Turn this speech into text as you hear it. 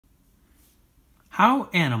How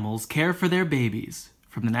Animals Care for Their Babies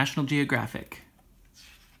from the National Geographic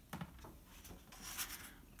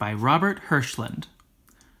by Robert Hirschland.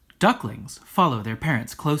 Ducklings follow their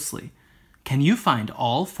parents closely. Can you find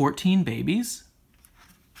all 14 babies?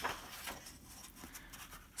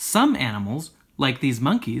 Some animals, like these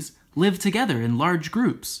monkeys, live together in large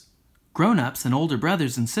groups. Grown-ups and older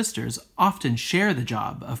brothers and sisters often share the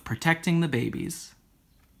job of protecting the babies.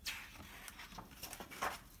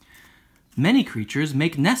 Many creatures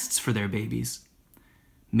make nests for their babies.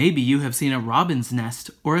 Maybe you have seen a robin's nest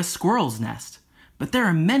or a squirrel's nest, but there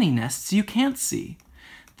are many nests you can't see.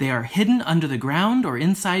 They are hidden under the ground or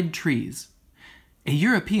inside trees. A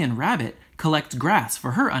European rabbit collects grass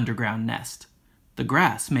for her underground nest. The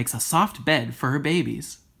grass makes a soft bed for her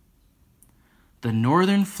babies. The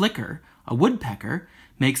northern flicker, a woodpecker,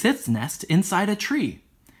 makes its nest inside a tree.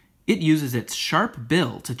 It uses its sharp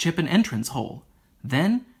bill to chip an entrance hole.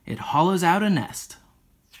 Then it hollows out a nest.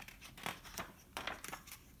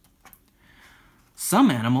 Some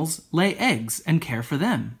animals lay eggs and care for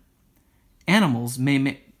them. Animals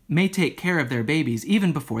may take care of their babies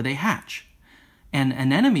even before they hatch. An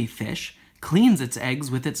anemone fish cleans its eggs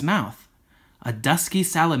with its mouth. A dusky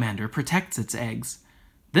salamander protects its eggs.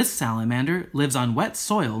 This salamander lives on wet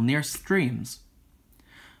soil near streams.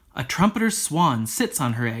 A trumpeter's swan sits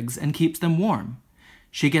on her eggs and keeps them warm.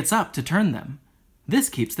 She gets up to turn them. This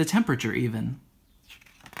keeps the temperature even.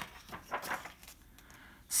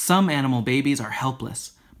 Some animal babies are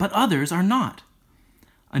helpless, but others are not.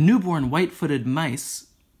 Newborn white-footed mice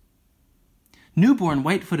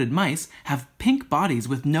have pink bodies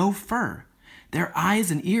with no fur. Their eyes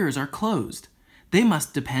and ears are closed. They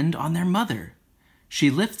must depend on their mother. She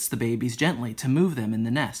lifts the babies gently to move them in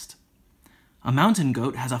the nest. A mountain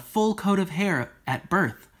goat has a full coat of hair at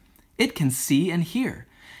birth. It can see and hear.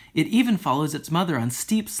 It even follows its mother on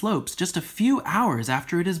steep slopes just a few hours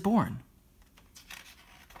after it is born.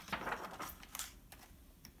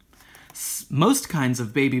 Most kinds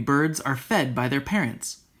of baby birds are fed by their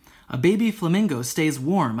parents. A baby flamingo stays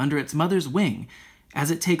warm under its mother's wing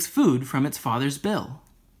as it takes food from its father's bill.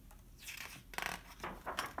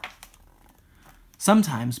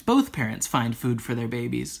 Sometimes both parents find food for their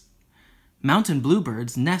babies. Mountain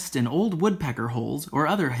bluebirds nest in old woodpecker holes or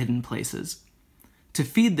other hidden places. To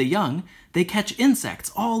feed the young, they catch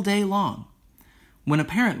insects all day long. When a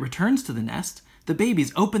parent returns to the nest, the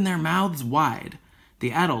babies open their mouths wide.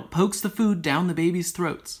 The adult pokes the food down the babies'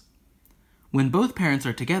 throats. When both parents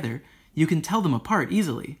are together, you can tell them apart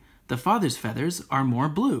easily. The father's feathers are more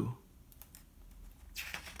blue.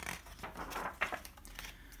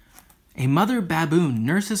 A mother baboon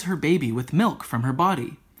nurses her baby with milk from her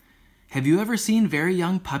body. Have you ever seen very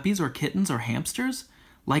young puppies or kittens or hamsters?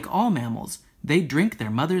 Like all mammals, they drink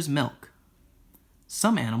their mother's milk.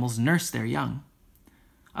 Some animals nurse their young.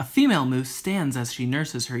 A female moose stands as she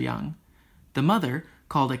nurses her young. The mother,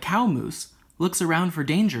 called a cow moose, looks around for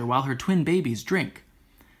danger while her twin babies drink.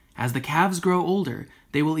 As the calves grow older,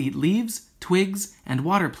 they will eat leaves, twigs, and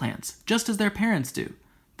water plants, just as their parents do.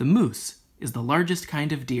 The moose is the largest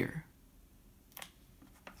kind of deer.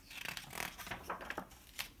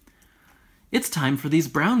 It's time for these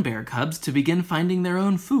brown bear cubs to begin finding their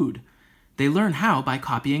own food. They learn how by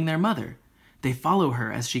copying their mother. They follow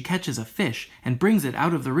her as she catches a fish and brings it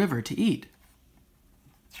out of the river to eat.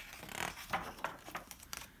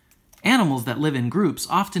 Animals that live in groups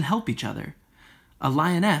often help each other. A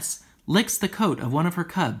lioness licks the coat of one of her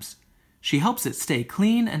cubs. She helps it stay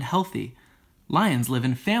clean and healthy. Lions live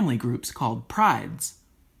in family groups called prides.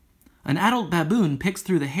 An adult baboon picks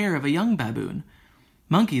through the hair of a young baboon.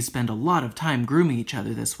 Monkeys spend a lot of time grooming each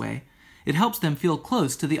other this way. It helps them feel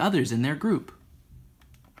close to the others in their group.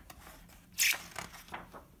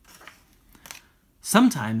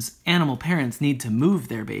 Sometimes animal parents need to move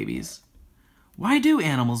their babies. Why do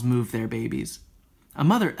animals move their babies? A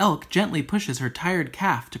mother elk gently pushes her tired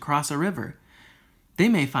calf to cross a river. They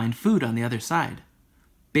may find food on the other side.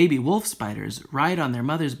 Baby wolf spiders ride on their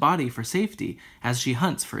mother's body for safety as she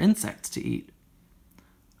hunts for insects to eat.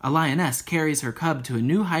 A lioness carries her cub to a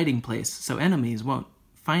new hiding place so enemies won't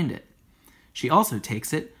find it. She also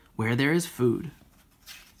takes it where there is food.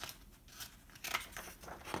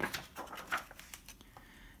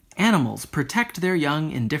 Animals protect their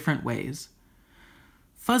young in different ways.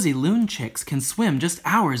 Fuzzy loon chicks can swim just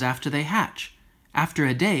hours after they hatch. After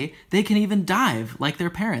a day, they can even dive like their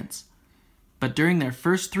parents. But during their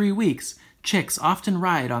first 3 weeks, chicks often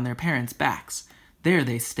ride on their parents' backs. There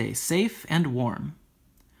they stay safe and warm.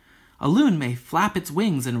 A loon may flap its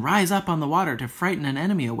wings and rise up on the water to frighten an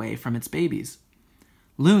enemy away from its babies.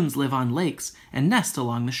 Loons live on lakes and nest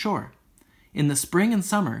along the shore. In the spring and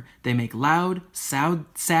summer, they make loud,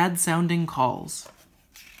 sad-sounding calls.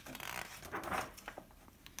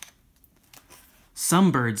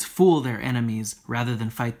 Some birds fool their enemies rather than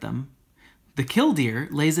fight them. The killdeer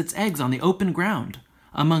lays its eggs on the open ground.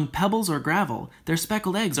 Among pebbles or gravel, their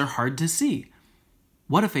speckled eggs are hard to see.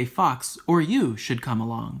 What if a fox or you should come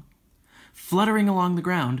along? Fluttering along the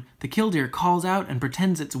ground, the killdeer calls out and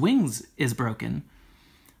pretends its wings is broken.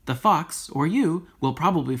 The fox, or you, will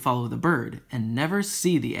probably follow the bird and never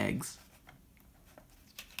see the eggs.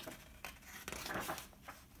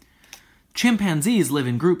 Chimpanzees live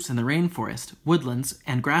in groups in the rainforest, woodlands,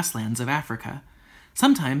 and grasslands of Africa.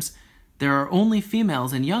 Sometimes there are only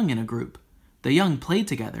females and young in a group. The young play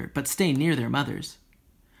together, but stay near their mothers.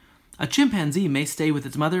 A chimpanzee may stay with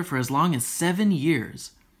its mother for as long as 7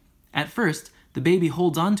 years. At first, the baby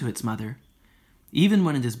holds on to its mother. Even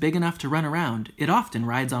when it is big enough to run around, it often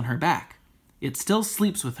rides on her back. It still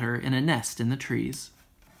sleeps with her in a nest in the trees.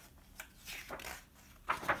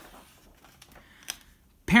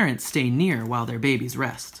 Parents stay near while their babies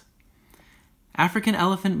rest. African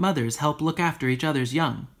elephant mothers help look after each other's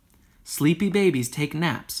young. Sleepy babies take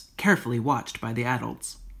naps, carefully watched by the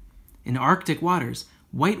adults. In Arctic waters,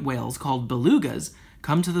 white whales called belugas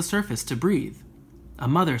come to the surface to breathe. A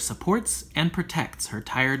mother supports and protects her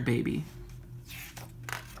tired baby.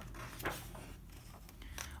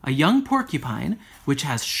 A young porcupine, which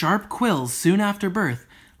has sharp quills soon after birth,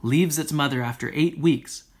 leaves its mother after 8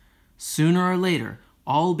 weeks. Sooner or later,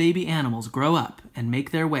 all baby animals grow up and make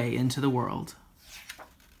their way into the world.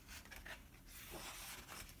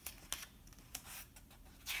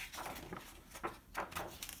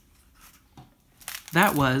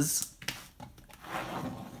 That was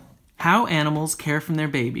How Animals Care for Their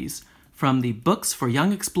Babies from the Books for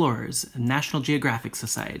Young Explorers, National Geographic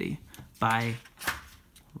Society by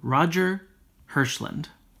Roger Hirschland.